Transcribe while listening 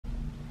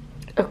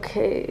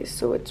Okay,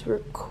 so it's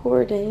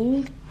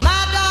recording.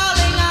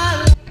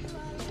 Ah,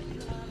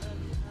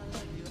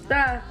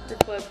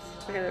 it flips.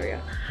 Okay, there we go.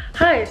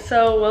 Hi,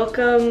 so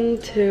welcome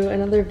to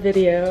another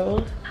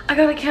video. I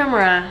got a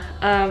camera.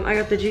 I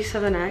got the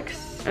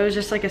G7X. It was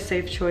just like a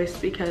safe choice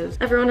because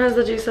everyone has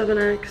the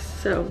G7X.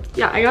 So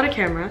yeah, I got a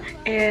camera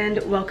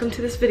and welcome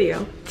to this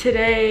video.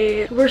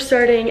 Today, we're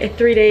starting a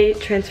 3-day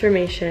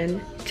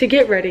transformation to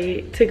get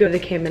ready to go to the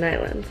Cayman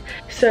Islands.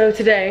 So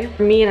today,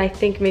 me and I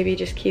think maybe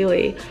just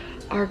Keely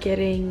are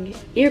getting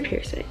ear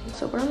piercings.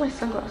 So where are my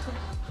sunglasses?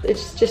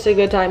 It's just a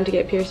good time to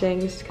get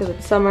piercings because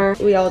it's summer.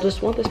 We all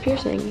just want this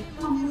piercing.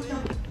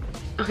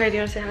 Okay, do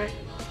you want to say hi?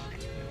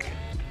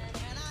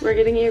 We're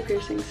getting ear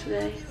piercings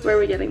today. Where are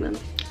we getting them?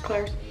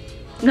 Claire's.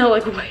 No,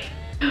 like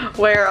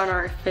where on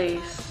our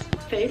face?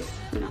 Face?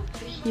 No.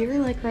 Here,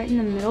 like right in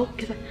the middle,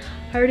 because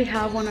I already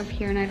have one up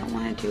here and I don't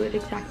want to do it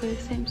exactly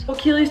the same. So. Well,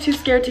 Keely's too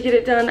scared to get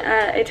it done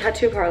at a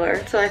tattoo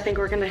parlor, so I think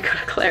we're gonna go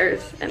to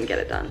Claire's and get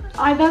it done.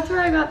 That's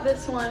where I got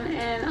this one,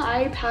 and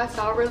I passed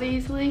out really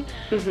easily.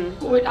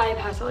 I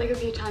passed out like a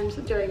few times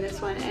during this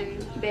one,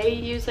 and they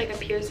use like a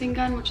piercing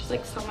gun, which is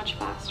like so much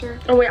faster.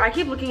 Oh wait, I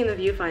keep looking in the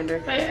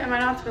viewfinder. Wait, am I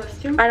not supposed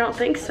to? I don't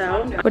think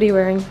so. What are you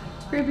wearing?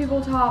 Gray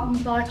people top,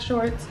 black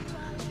shorts,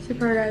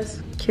 super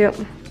guys. Cute.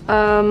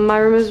 My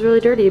room is really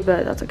dirty,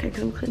 but that's okay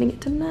because I'm cleaning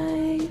it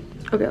tonight.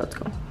 Okay, let's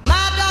go.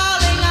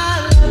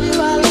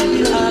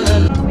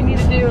 We need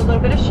to do a little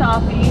bit of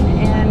shopping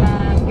and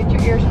get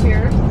your ears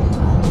pierced.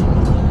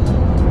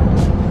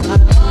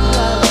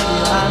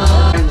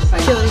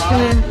 Keely, come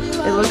here.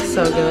 It looks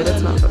so good.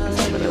 It's not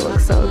focusing, but it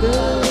looks so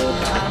good.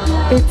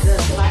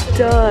 It's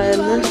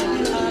done.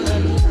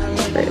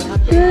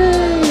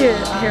 Yay!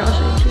 Here, I'll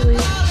show you, Keely.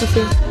 Let's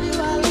see.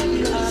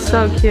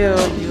 So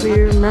cute.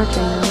 We're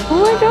matching now. Oh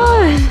my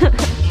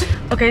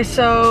god! Okay,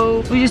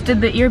 so we just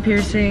did the ear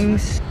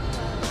piercings.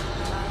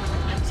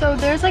 So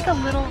there's like a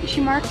little,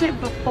 she marked it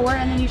before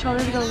and then you told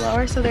her to go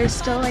lower, so there's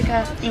still like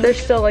a There's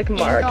still like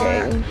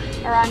marking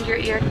around your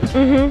ear.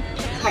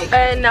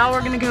 And now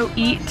we're gonna go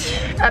eat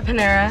at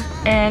Panera,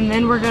 and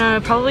then we're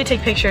gonna probably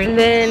take pictures and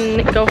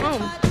then go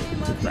home.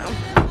 So,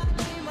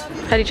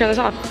 how do you turn this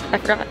off? I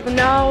forgot.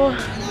 Now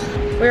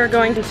we are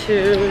going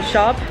to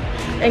shop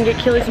and get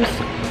Keely some.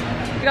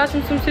 We got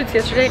some swimsuits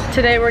yesterday.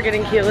 Today we're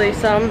getting Keely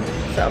some.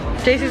 So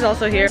JC's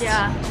also here.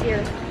 Yeah,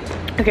 here.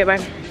 Okay, bye.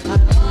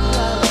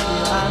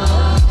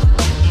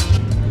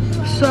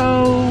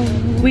 So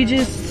we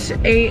just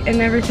ate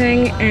and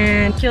everything,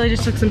 and Keely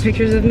just took some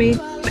pictures of me.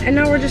 And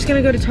now we're just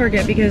gonna go to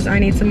Target because I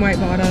need some white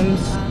bottoms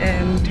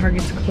and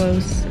Target's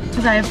close.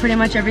 Because I have pretty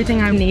much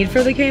everything I need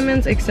for the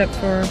Caymans except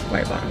for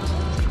white bottoms.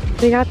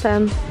 We got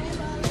them.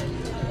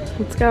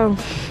 Let's go.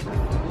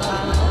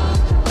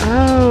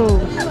 Oh.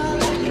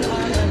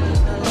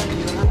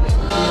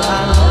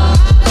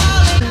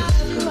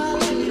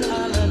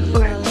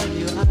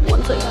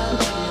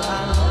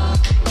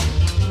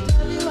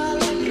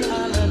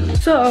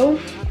 So,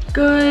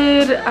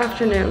 good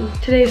afternoon.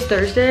 Today is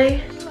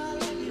Thursday.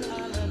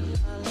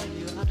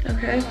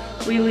 Okay.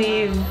 We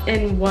leave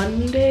in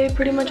 1 day,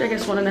 pretty much. I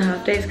guess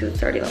 1.5 days because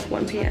it's already like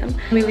 1 p.m.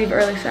 We leave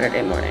early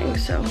Saturday morning,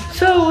 so.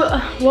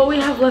 What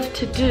we have left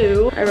to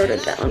do, I wrote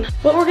it down.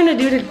 What we're gonna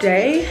do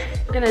today,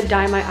 we're gonna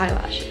dye my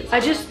eyelashes. I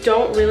just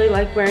don't really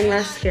like wearing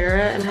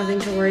mascara and having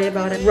to worry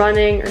about it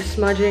running or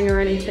smudging or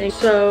anything.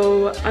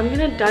 So I'm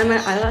gonna dye my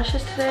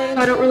eyelashes today.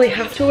 I don't really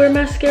have to wear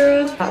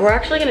mascara. We're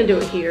actually gonna do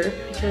it here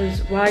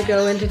because why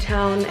go into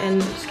town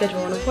and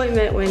schedule an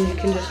appointment when you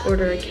can just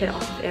order a kit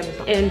off of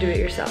Amazon and do it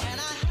yourself.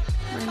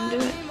 We're gonna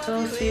do it.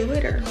 I'll see you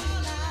later.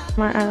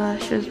 My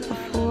eyelashes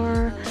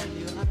before.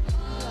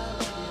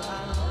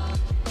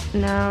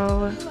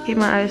 Now keep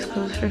my eyes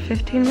closed for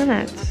 15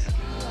 minutes.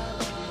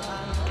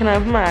 Can I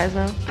open my eyes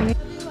now?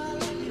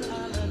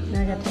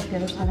 Now I gotta take the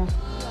other side off.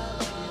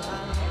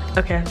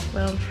 Okay,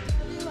 well.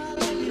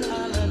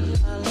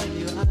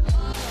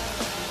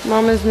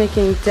 Mom is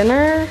making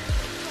dinner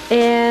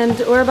and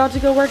we're about to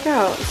go work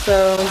out,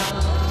 so.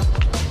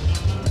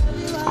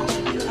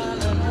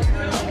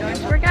 Going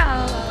to work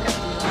out.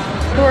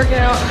 We're working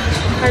out.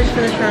 I just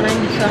finished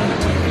running, so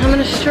I'm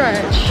gonna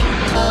stretch.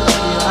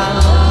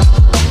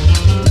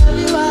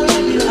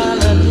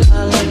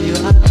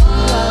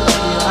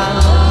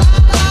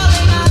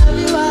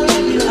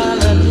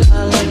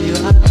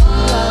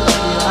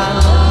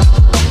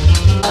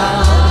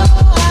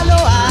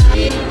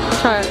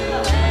 Try it.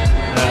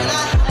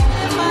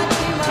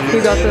 You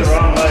got this.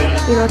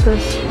 You got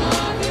this.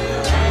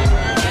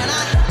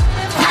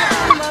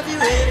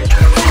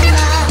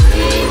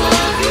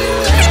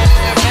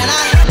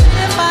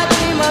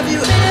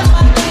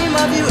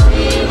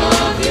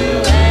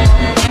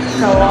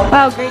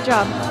 Wow, great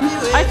job.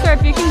 I swear,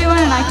 if you can do it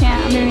and I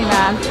can't, I'm gonna be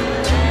mad.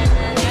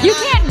 You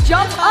can't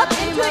jump up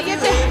into it, you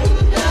have to...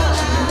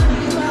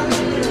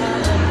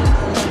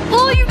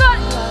 Oh, you got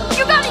it!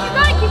 You got it! You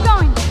got it! Keep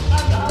going!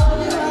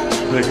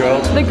 The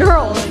girl? The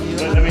girl.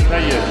 Let me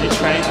tell you, if you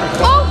train for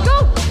something... Oh, go!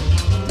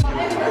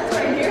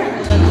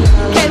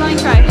 Okay, let me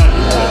try.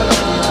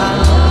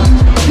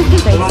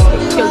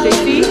 Go,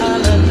 JC.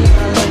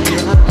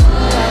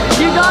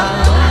 You got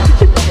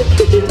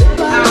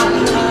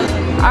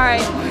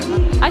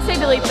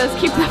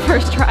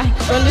first try.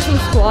 Wanna do some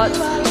squats?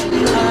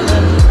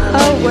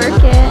 Oh, work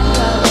it.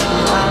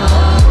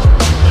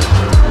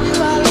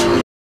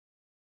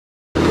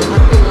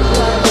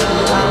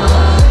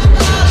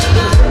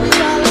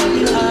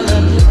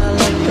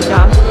 Good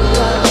job.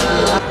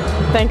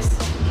 Thanks.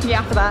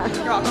 Yeah, for that.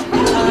 You're welcome.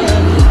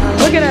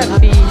 Look at that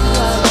beast.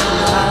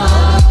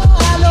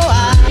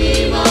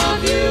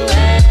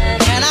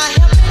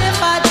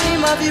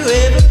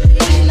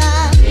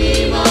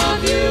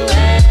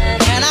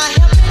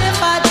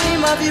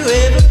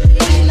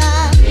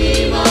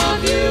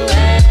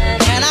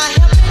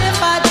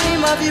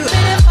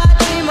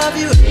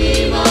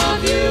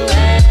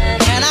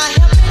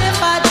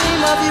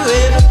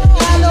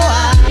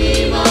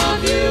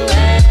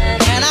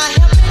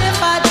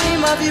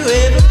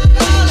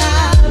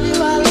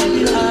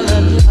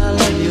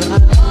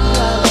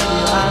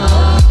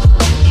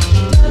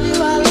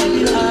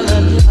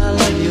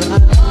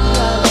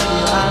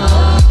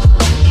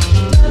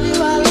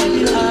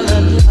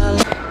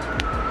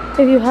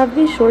 If you have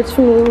these shorts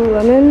from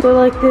Lululemon, they're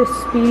like the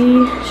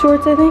speedy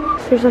shorts, I think.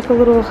 There's like a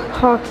little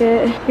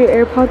pocket. Your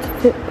AirPods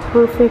fit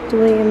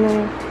perfectly in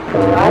there.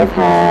 Life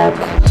hack.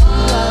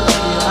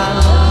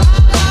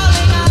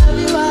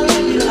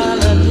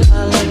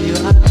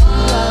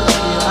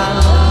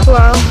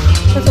 Wow,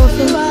 that's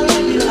awesome.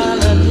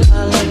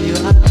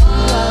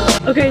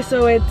 Okay,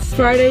 so it's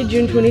Friday,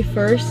 June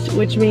 21st,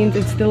 which means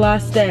it's the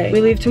last day.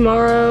 We leave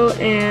tomorrow,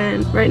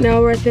 and right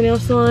now we're at the nail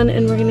salon,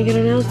 and we're gonna get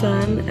our nails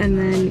done, and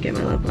then get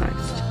my lip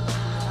waxed.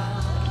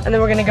 And then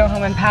we're gonna go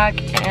home and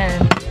pack,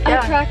 and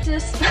yeah. I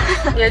practice.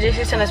 Yeah,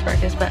 JC sent us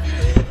practice, but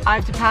I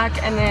have to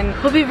pack, and then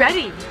we'll be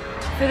ready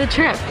for the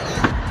trip.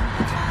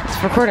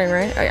 It's recording,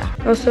 right? Oh yeah.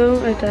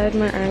 Also, I dyed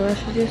my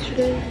eyelashes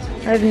yesterday.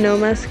 I have no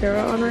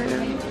mascara on right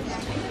now.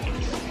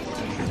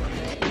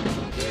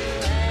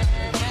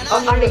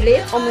 On the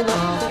lip? On the lip.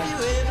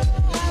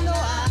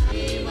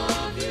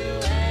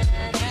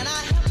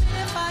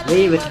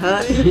 Leave it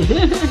hurt. A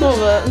little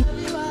bit.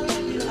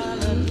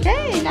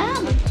 Okay,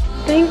 done.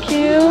 Thank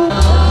you.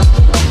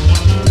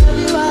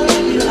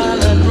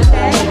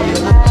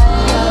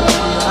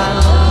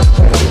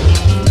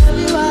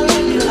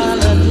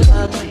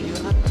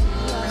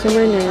 So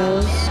my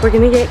nails. We're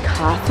gonna get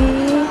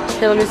coffee.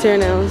 Here, let me see your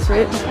nails,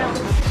 right?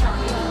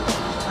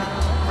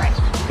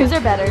 Whose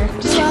are better?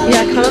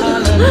 Yeah,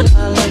 come.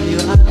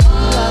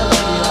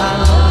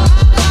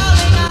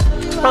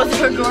 Oh, it's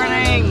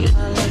recording.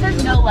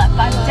 There's no left,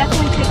 but I'm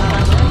definitely taking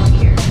one right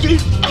here.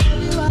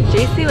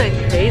 JC went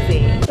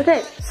crazy.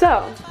 Okay, so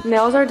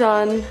nails are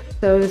done.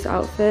 So this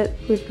outfit,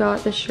 we've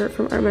got this shirt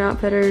from Urban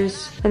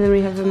Outfitters, and then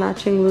we have a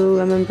matching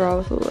Lululemon bra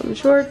with Lululemon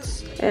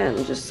shorts,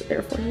 and just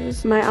Air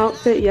Forces. My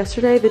outfit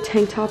yesterday, the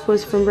tank top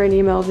was from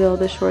Brandy Melville,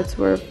 the shorts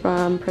were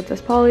from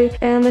Princess Polly,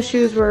 and the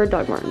shoes were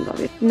Doc Martens,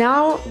 obviously.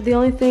 Now, the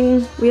only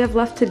thing we have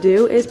left to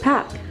do is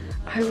pack.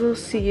 I will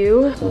see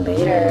you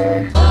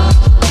later.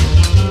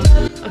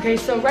 Okay,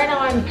 so right now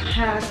I'm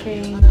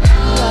packing.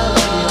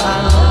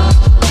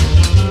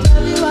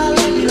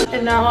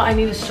 And now I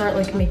need to start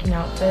like making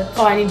outfits.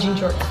 Oh, I need jean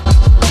shorts.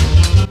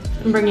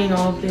 I'm bringing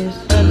all of these.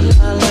 Maybe we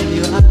should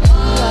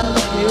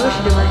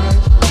do right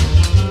here.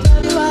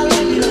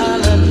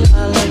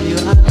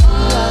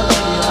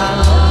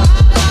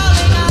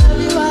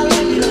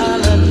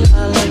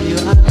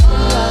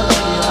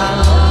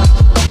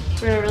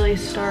 We're gonna really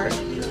start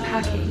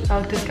packing. That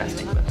looks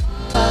disgusting, but.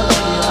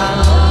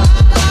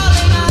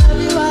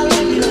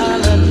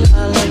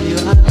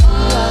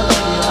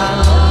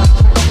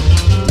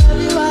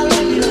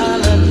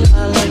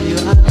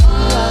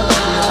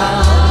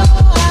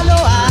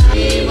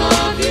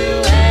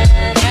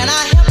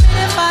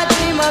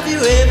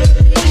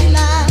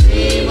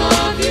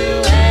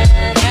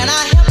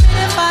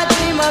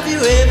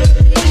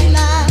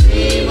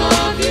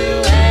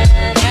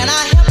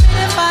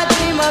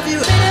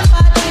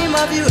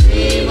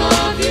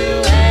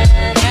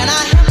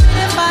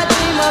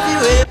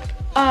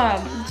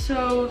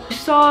 So I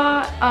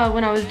saw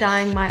when I was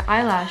dyeing my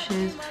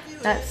eyelashes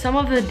that some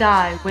of the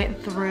dye went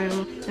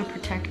through the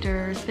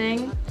protector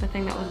thing, the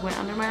thing that went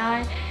under my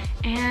eye,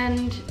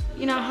 and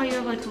you know how you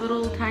have like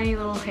little tiny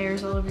little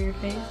hairs all over your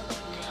face?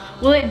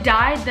 Well, it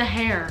dyed the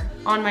hair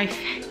on my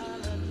face.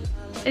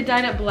 It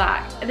dyed it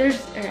black. Alright,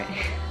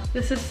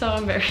 this is so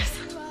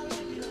embarrassing.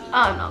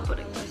 I'm not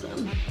putting this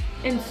in.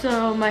 And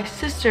so my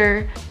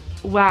sister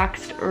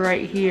waxed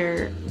right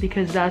here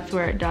because that's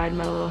where it dyed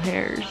my little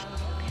hairs.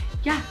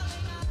 Yeah,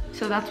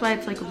 so that's why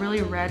it's like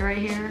really red right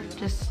here.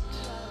 Just,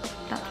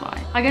 that's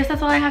why. I guess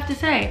that's all I have to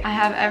say. I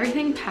have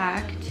everything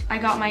packed. I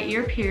got my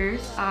ear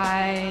pierced.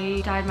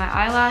 I dyed my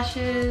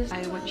eyelashes.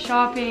 I went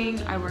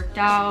shopping. I worked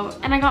out.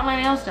 And I got my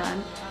nails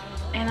done.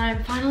 And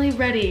I'm finally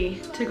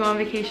ready to go on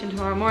vacation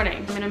tomorrow morning.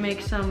 I'm gonna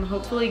make some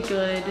hopefully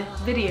good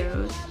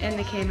videos in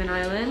the Cayman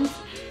Islands.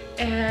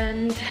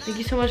 And thank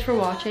you so much for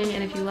watching.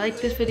 And if you like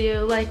this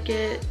video, like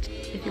it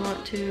if you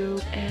want to,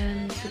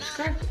 and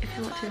subscribe if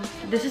you want to.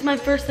 This is my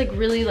first like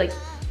really like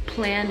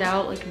planned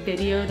out like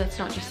video that's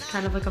not just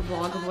kind of like a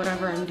vlog of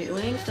whatever I'm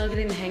doing. Still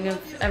getting the hang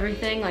of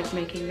everything, like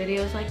making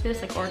videos like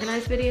this, like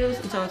organized videos,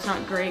 and so it's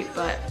not great,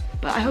 but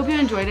I hope you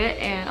enjoyed it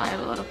and I had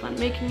a lot of fun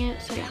making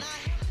it. So yeah,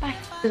 bye.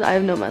 I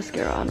have no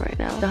mascara on right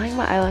now. Dyeing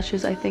my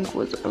eyelashes I think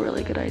was a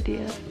really good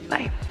idea.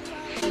 Bye.